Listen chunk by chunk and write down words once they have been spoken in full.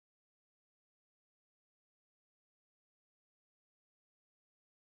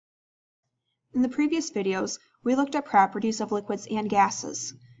In the previous videos, we looked at properties of liquids and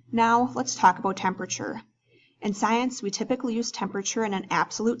gases. Now, let's talk about temperature. In science, we typically use temperature in an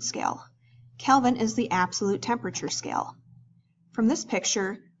absolute scale. Kelvin is the absolute temperature scale. From this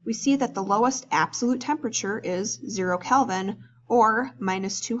picture, we see that the lowest absolute temperature is 0 Kelvin, or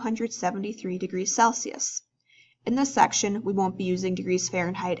minus 273 degrees Celsius. In this section, we won't be using degrees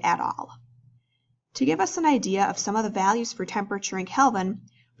Fahrenheit at all. To give us an idea of some of the values for temperature in Kelvin,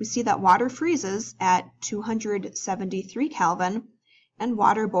 we see that water freezes at 273 Kelvin and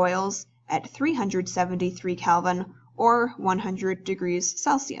water boils at 373 Kelvin or 100 degrees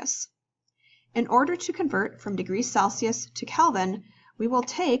Celsius. In order to convert from degrees Celsius to Kelvin, we will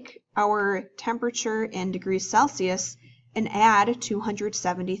take our temperature in degrees Celsius and add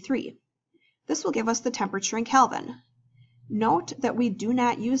 273. This will give us the temperature in Kelvin. Note that we do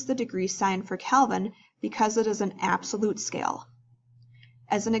not use the degree sign for Kelvin because it is an absolute scale.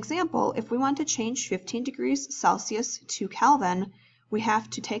 As an example, if we want to change 15 degrees Celsius to Kelvin, we have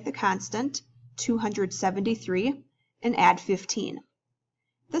to take the constant 273 and add 15.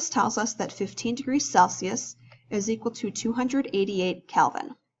 This tells us that 15 degrees Celsius is equal to 288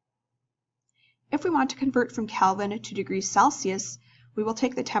 Kelvin. If we want to convert from Kelvin to degrees Celsius, we will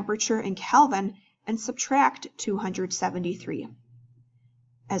take the temperature in Kelvin and subtract 273.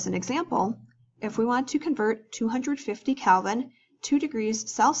 As an example, if we want to convert 250 Kelvin to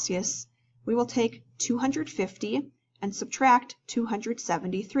degrees Celsius, we will take 250 and subtract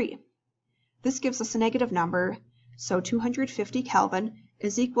 273. This gives us a negative number, so 250 Kelvin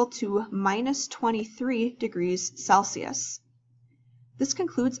is equal to minus 23 degrees Celsius. This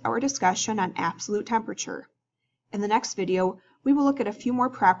concludes our discussion on absolute temperature. In the next video, we will look at a few more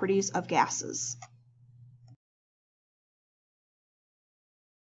properties of gases.